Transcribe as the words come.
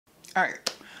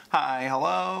Alright, hi,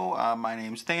 hello, my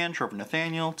name's Trevor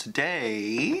Nathaniel.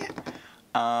 Today,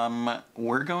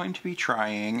 we're going to be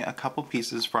trying a couple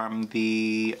pieces from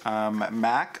the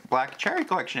MAC Black Cherry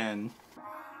collection.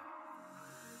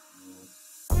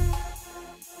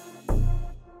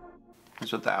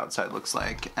 Here's what the outside looks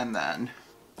like, and then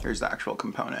here's the actual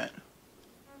component.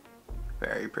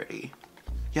 Very pretty.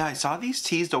 Yeah, I saw these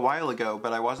teased a while ago,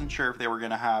 but I wasn't sure if they were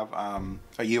gonna have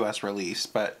a US release,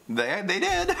 but they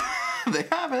did. They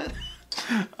have it.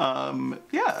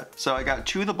 Yeah, so I got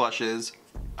two of the blushes.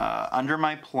 Under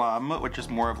My Plum, which is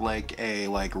more of like a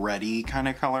reddy kind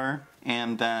of color,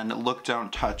 and then Look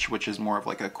Don't Touch, which is more of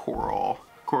like a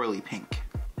corally pink.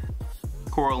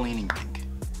 Coral leaning pink.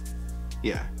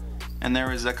 Yeah. And there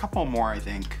was a couple more, I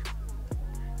think.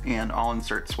 And I'll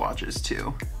insert swatches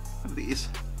too of these.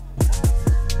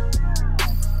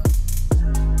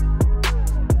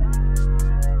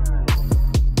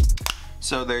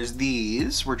 So there's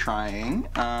these we're trying.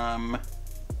 I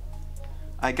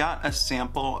got a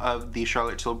sample of the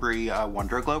Charlotte Tilbury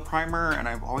Wonderglow primer, and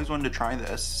I've always wanted to try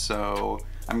this, so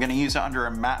I'm gonna use it under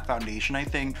a matte foundation, I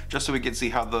think, just so we can see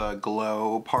how the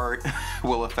glow part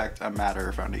will affect a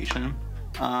matter foundation.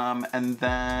 And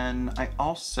then I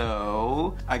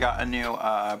got a new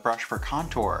brush for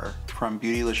contour from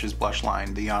Beautylish's blush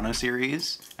line, the Yano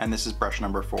series, and this is brush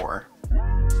number 4.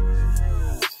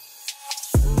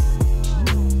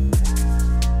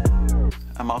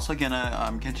 I'm also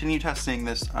gonna continue testing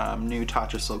this new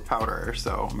Tatcha Silk Powder,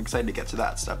 so I'm excited to get to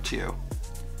that step too.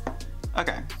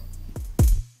 Okay.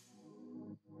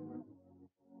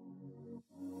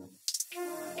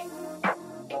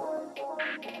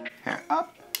 Hair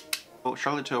up. Oh,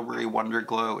 Charlotte Tilbury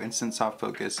Wonderglow Instant Soft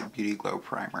Focus Beauty Glow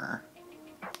Primer.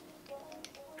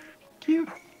 Cute.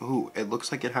 Ooh, it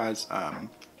looks like it has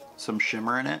some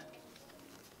shimmer in it.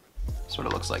 Sort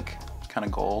of looks like kind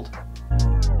of gold.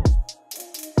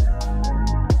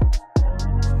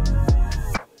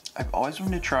 I've always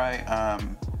wanted to try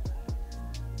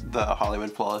the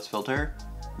Hollywood Flawless filter.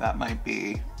 That might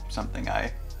be something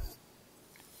I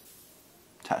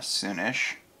test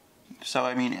soonish. So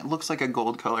I mean, it looks like a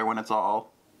gold color when it's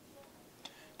all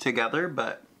together,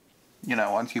 but you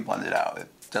know, once you blend it out, it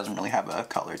doesn't really have a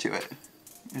color to it.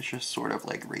 It's just sort of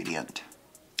like radiant.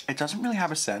 It doesn't really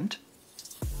have a scent.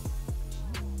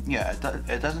 Yeah,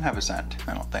 it doesn't have a scent,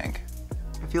 I don't think.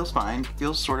 It feels fine. It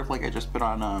feels sort of like I just put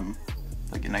on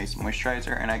like a nice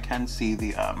moisturizer, and I can see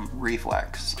the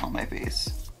reflex on my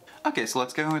face. Okay, so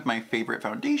let's go with my favorite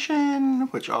foundation,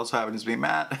 which also happens to be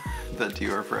matte, the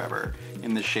Dior Forever,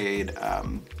 in the shade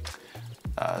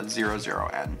 00N.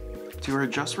 Dior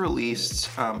just released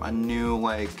a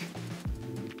new,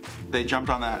 they jumped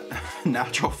on that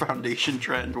natural foundation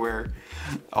trend where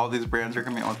all these brands are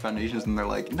coming out with foundations and they're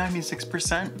like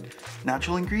 96%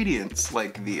 natural ingredients,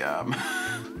 like the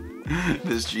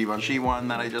this Givenchy one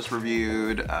that I just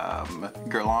reviewed.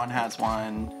 Guerlain has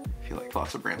one. I feel like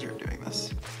lots of brands are doing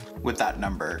this with that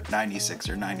number, 96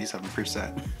 or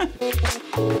 97%.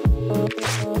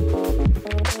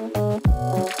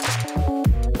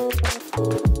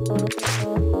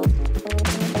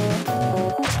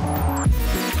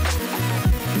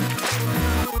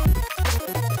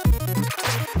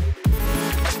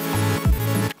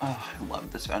 Oh, I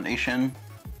love this foundation.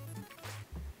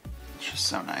 It's just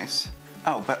so nice.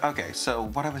 Oh, but okay, so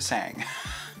what I was saying.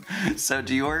 So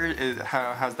Dior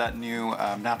has that new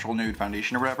natural nude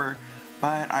foundation or whatever,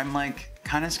 but I'm like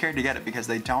kind of scared to get it because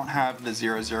they don't have the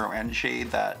 00N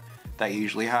shade that they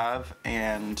usually have,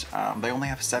 and they only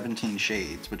have 17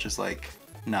 shades, which is like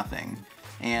nothing.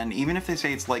 And even if they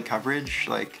say it's light coverage,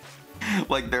 like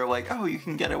they're like, oh, you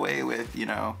can get away with, you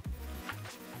know,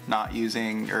 not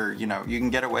using, or you know, you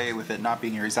can get away with it not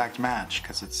being your exact match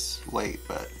because it's light,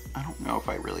 but I don't know if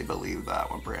I really believe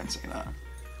that when brands say that.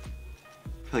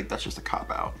 I feel like that's just a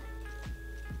cop-out.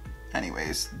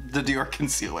 Anyways, the Dior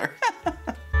concealer.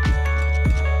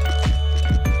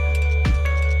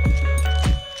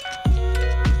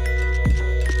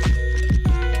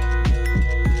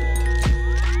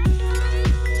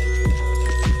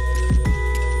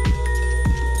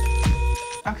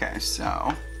 Okay,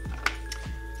 so,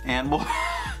 and we'll,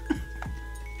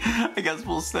 I guess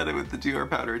we'll set it with the Dior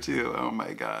powder too. Oh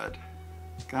my god.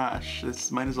 Gosh,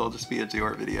 this might as well just be a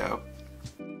Dior video.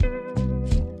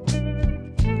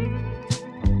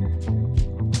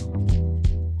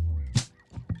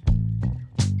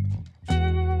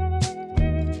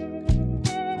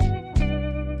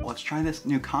 Let's try this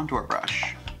new contour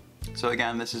brush. So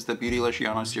again, this is the Beautylish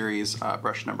Yano series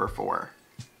brush number 4.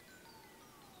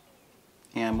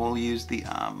 And we'll use the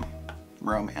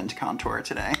Rom&nd contour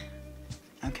today.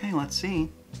 Okay, let's see.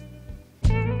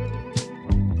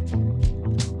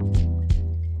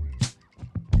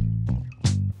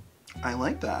 I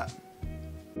like that.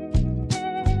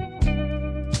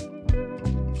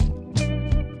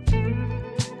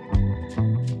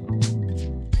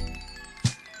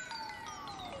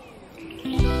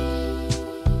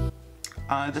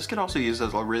 This could also use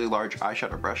as a really large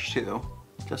eyeshadow brush too,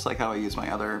 just like how I use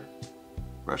my other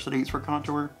brush that I use for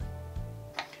contour.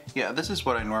 Yeah, this is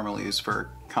what I normally use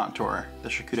for contour, the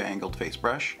Chikuhodo angled face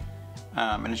brush.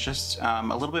 And it's just a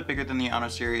little bit bigger than the Yano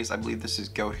series. I believe this is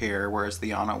goat hair, whereas the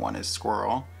Yano one is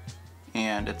squirrel.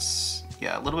 And it's,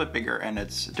 yeah, a little bit bigger and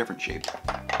it's a different shape.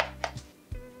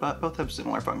 But both have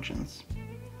similar functions.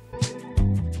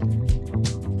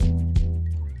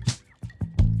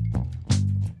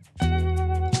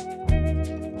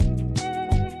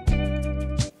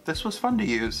 This was fun to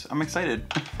use. I'm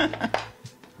excited.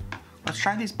 Let's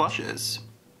try these blushes.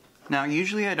 Now,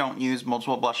 usually I don't use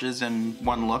multiple blushes in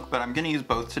one look, but I'm gonna use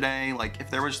both today. Like, if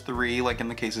there was 3, like in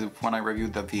the case of when I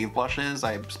reviewed the Vive blushes,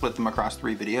 I split them across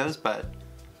 3 videos, but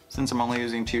since I'm only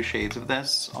using 2 shades of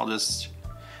this,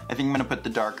 I think I'm gonna put the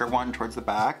darker one towards the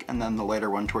back and then the lighter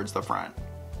one towards the front.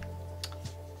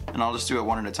 And I'll just do it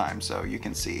one at a time so you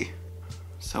can see.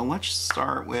 So let's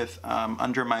start with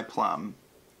Under My Plum,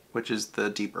 which is the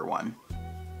deeper one.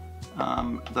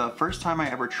 The first time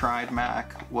I ever tried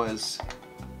MAC was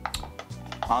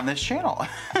on this channel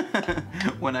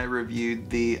when I reviewed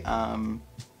the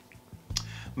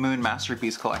Moon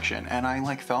Masterpiece collection, and I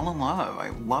like fell in love.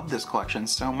 I love this collection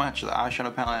so much. The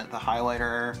eyeshadow palette, the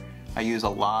highlighter, I use a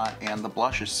lot, and the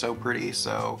blush is so pretty,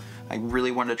 so I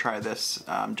really wanted to try this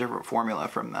different formula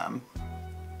from them.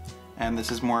 And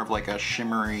this is more of like a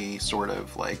shimmery sort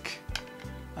of like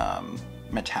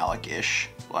metallic-ish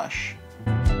blush.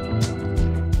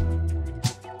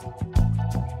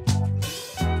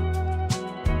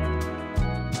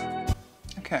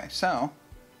 Okay, so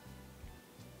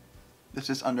this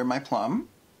is Under My Plum.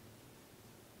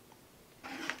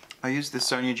 I used the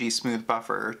Sonia G Smooth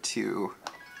Buffer to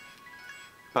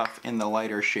buff in the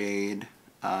lighter shade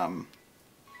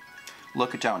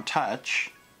Look Don't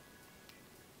Touch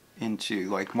into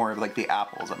like more of like the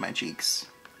apples of my cheeks.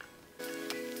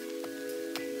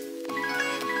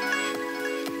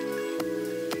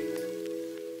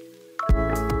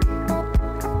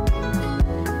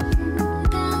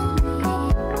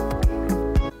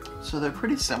 So they're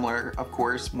pretty similar, of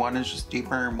course. One is just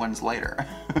deeper and one's lighter.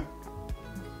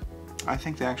 I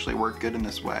think they actually work good in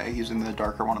this way, using the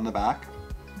darker one on the back.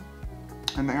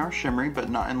 And they are shimmery, but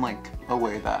not in like a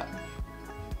way that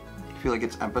I feel like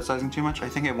it's emphasizing too much. I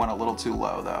think it went a little too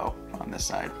low though on this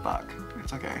side. Fuck,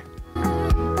 it's okay.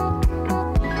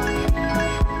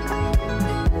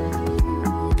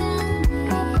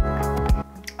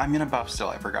 I'm gonna buff still,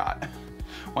 I forgot.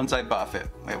 Once I buff it,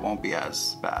 it won't be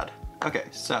as bad. Okay,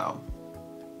 so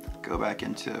go back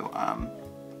into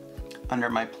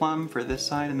Under My Plum for this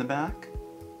side in the back.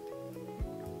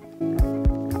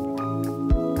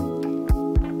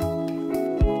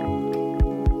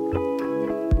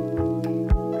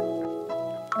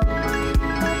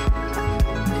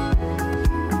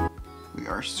 We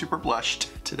are super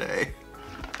blushed today.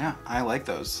 Yeah, I like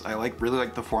those. I really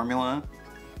like the formula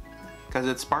because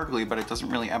it's sparkly, but it doesn't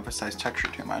really emphasize texture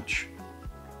too much.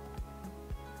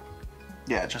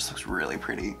 Yeah, it just looks really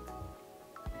pretty.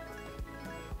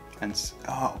 And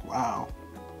oh wow.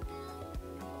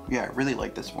 Yeah, I really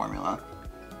like this formula.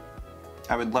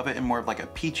 I would love it in more of like a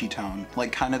peachy tone,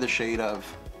 like kind of the shade of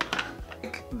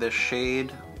like the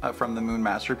shade from the Moon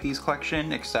Masterpiece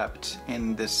collection, except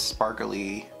in this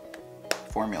sparkly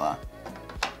formula.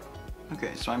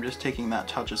 Okay, so I'm just taking that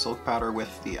Tatcha Silk Powder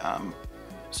with the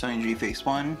Sonia G Face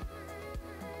One.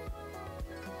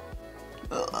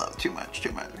 Ugh, too much.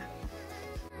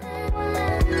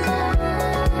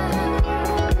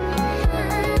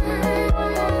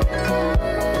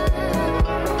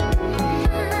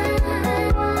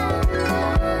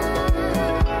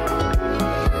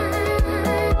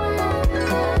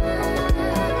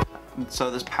 So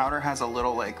this powder has a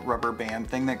little like rubber band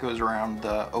thing that goes around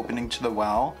the opening to the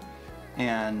well,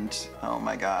 and oh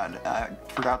my god, I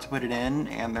forgot to put it in,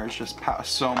 and there's just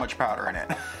so much powder in it.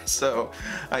 So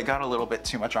I got a little bit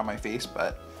too much on my face,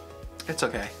 but it's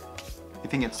okay. I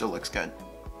think it still looks good.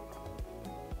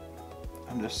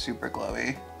 I'm just super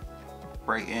glowy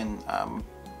right in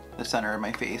the center of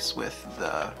my face with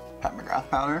the Pat McGrath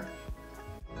powder.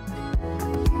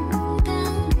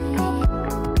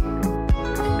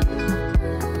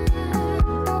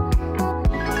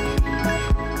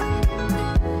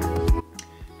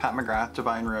 Pat McGrath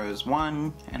Divine Rose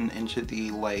 1 and into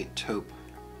the light taupe,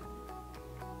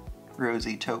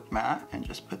 rosy taupe matte, and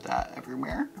just put that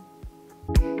everywhere.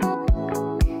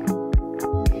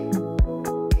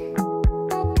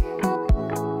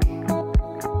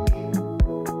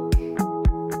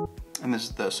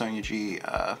 Sonia G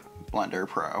Blender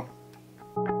Pro.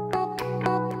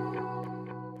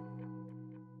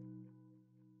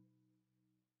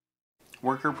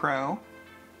 Worker Pro,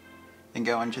 and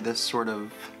go into this sort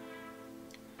of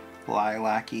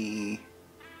lilac-y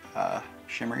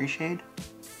shimmery shade.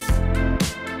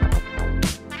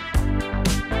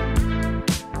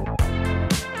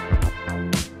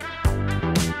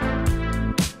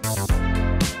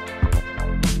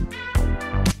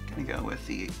 Gonna go with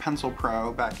the Pencil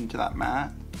Pro back into that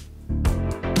matte.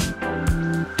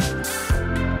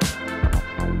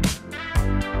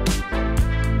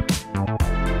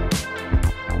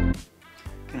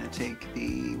 Take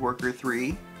the Worker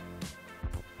 3.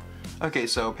 Okay,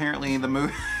 so apparently the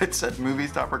movie it said movie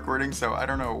stopped recording, so I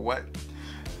don't know what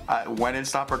when it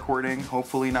stopped recording.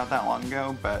 Hopefully not that long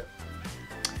ago, but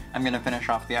I'm gonna finish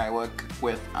off the eye look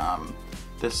with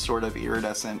this sort of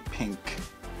iridescent pink,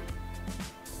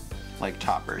 like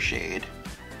topper shade,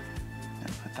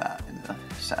 and put that in the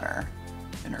center,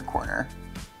 inner corner.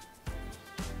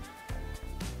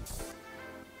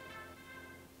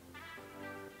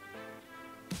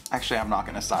 Actually, I'm not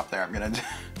gonna stop there. I'm gonna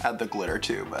add the glitter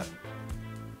too, but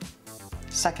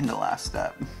second to last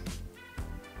step.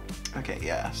 Okay,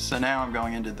 yeah, so now I'm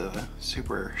going into the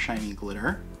super shiny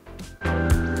glitter.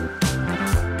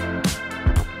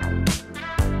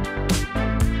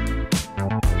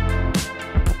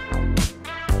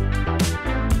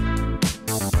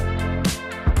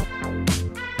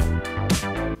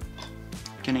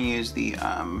 Gonna use the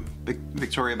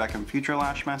Victoria Beckham Future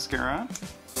Lash Mascara.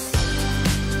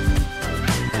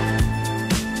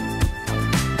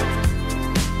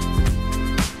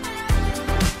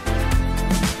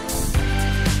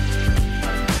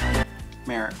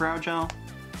 Brow gel.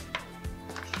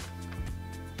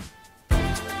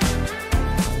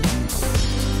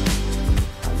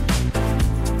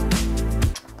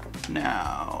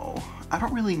 Now, I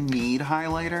don't really need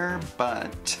highlighter,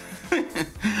 but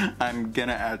I'm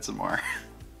gonna add some more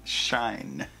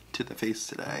shine to the face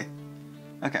today.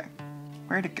 Okay,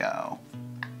 where to go?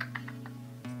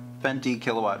 FENTY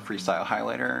Killawatt Freestyle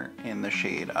Highlighter in the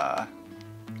shade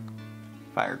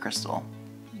Fire Crystal.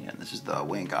 And this is the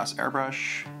Wayne Goss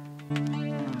airbrush.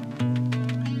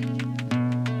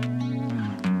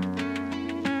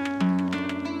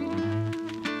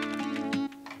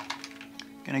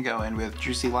 Gonna go in with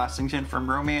Juicy Lasting Tint from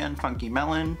Rom&nd, Funky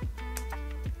Melon.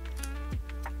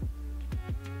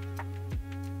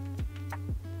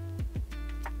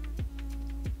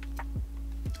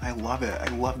 I love it.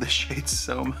 I love this shade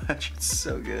so much. It's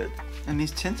so good. And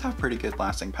these tints have pretty good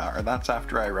lasting power. That's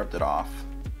after I rubbed it off.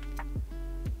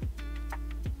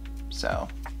 So,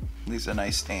 leaves a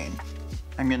nice stain.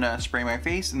 I'm gonna spray my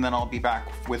face and then I'll be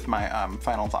back with my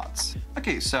final thoughts.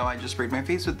 Okay, so I just sprayed my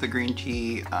face with the green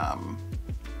tea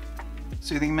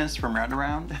soothing mist from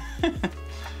Rom&nd.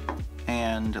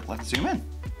 And let's zoom in.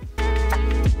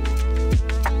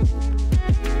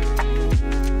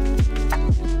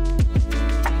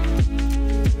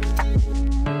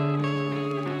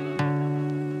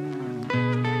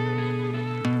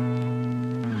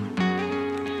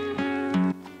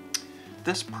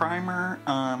 This primer,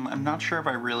 I'm not sure if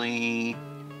I really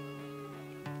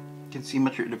can see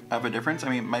much of a difference. I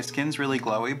mean, my skin's really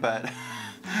glowy, but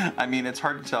I mean, it's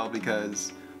hard to tell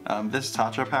because this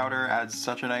Tatcha powder adds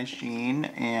such a nice sheen,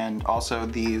 and also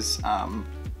these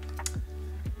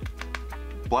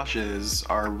blushes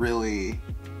are really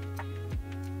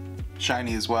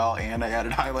shiny as well, and I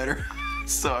added highlighter,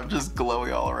 so I'm just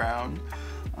glowy all around.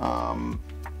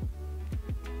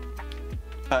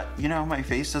 But you know, my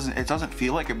face doesn't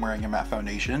feel like I'm wearing a matte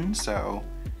foundation, so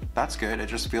that's good. It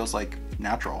just feels like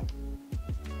natural.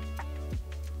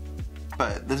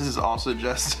 But this is also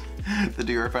just, the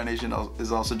Dior foundation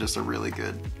is also just a really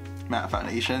good matte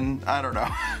foundation. I don't know.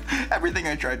 Everything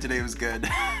I tried today was good.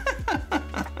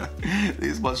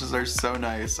 These blushes are so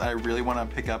nice. I really want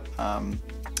to pick up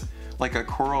like a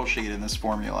coral shade in this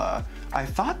formula. I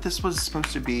thought this was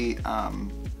supposed to be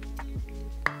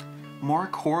more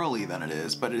corally than it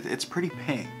is, but it's pretty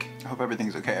pink. I hope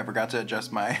everything's okay. I forgot to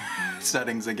adjust my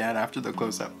settings again after the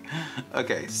close-up.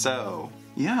 Okay, so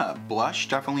yeah, blush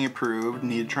definitely approved.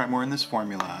 Need to try more in this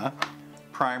formula.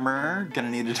 Primer, gonna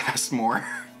need to test more.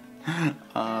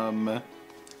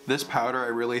 This powder I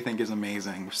really think is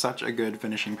amazing. Such a good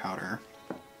finishing powder.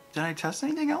 Did I test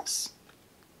anything else?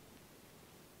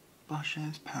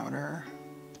 Blushes, powder,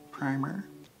 primer.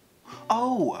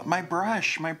 Oh, my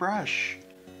brush.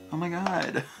 Oh my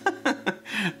god.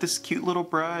 This cute little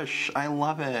brush. I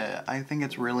love it. I think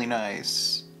it's really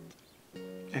nice.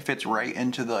 It fits right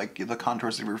into the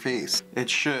contours of your face. It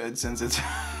should, since it's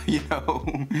you know,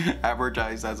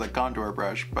 advertised as a contour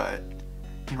brush, but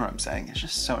you know what I'm saying? It's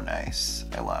just so nice.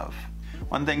 I love.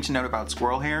 One thing to note about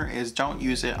squirrel hair is don't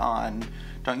use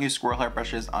squirrel hair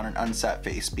brushes on an unset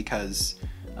face, because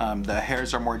the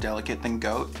hairs are more delicate than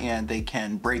goat and they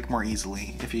can break more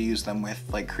easily if you use them with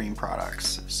like cream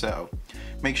products. So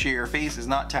make sure your face is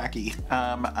not tacky.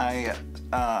 I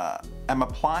am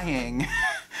applying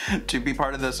to be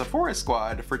part of the Sephora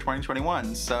squad for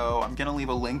 2021. So I'm gonna leave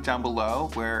a link down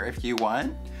below where if you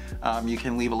want, you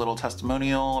can leave a little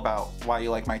testimonial about why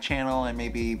you like my channel and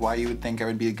maybe why you would think I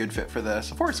would be a good fit for the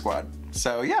Sephora squad.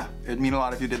 So yeah, it'd mean a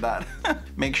lot if you did that.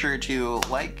 Make sure to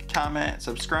like, comment,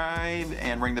 subscribe,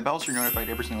 and ring the bell so you're notified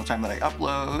every single time that I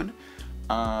upload.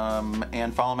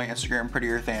 And follow my Instagram,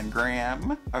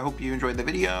 prettierthangram. I hope you enjoyed the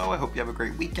video. I hope you have a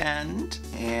great weekend.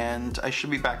 And I should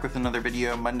be back with another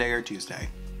video Monday or Tuesday.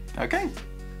 Okay,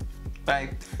 bye.